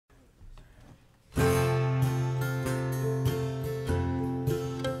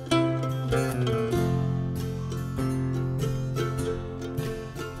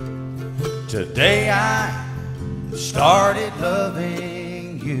Today I started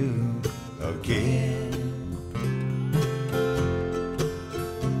loving you again,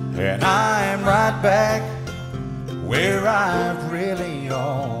 and I'm right back where I've really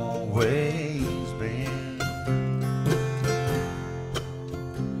always been.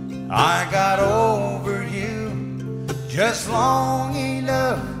 I got over you just long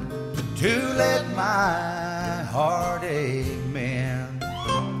enough to let my heartache mend.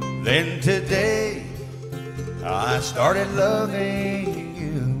 Then today I started loving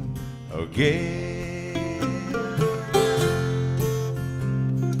you again.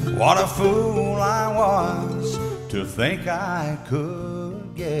 What a fool I was to think I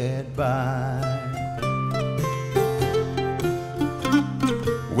could get by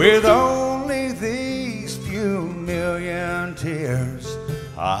with only these few million tears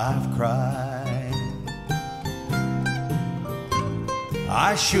I've cried.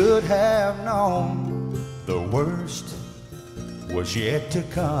 I should have known the worst was yet to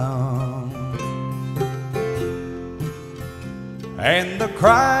come, and the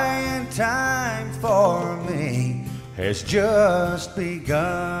crying time for me has just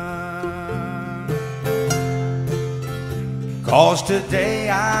begun. 'Cause today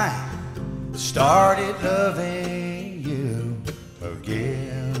I started loving you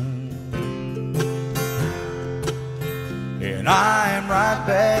again, and I'm right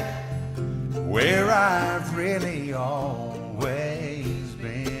back where I've really always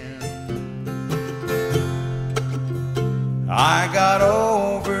been. I got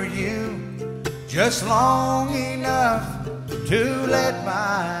over you just long enough to let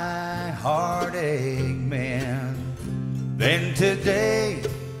my heartache mend. Then today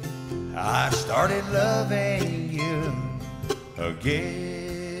I started loving you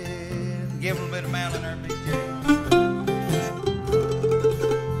again. Give a little bit of Madeline there, BJ.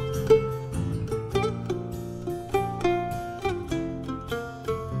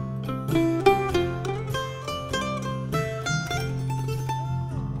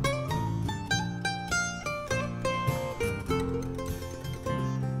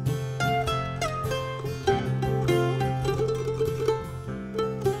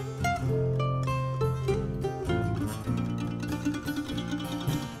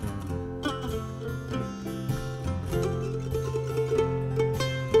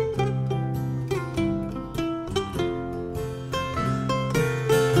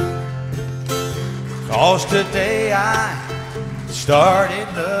 Cause today I started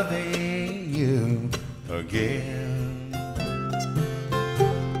loving you again,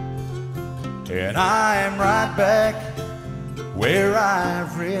 and I'm right back where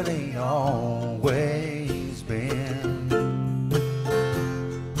I've really always been.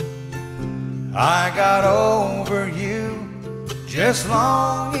 I got over you just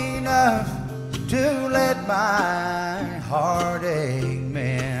long enough to let my heartache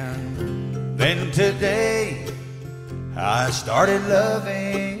mend. Then today I started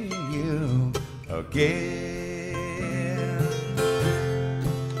loving you again.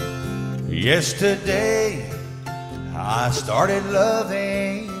 Yesterday I started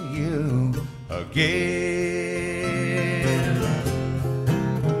loving you again.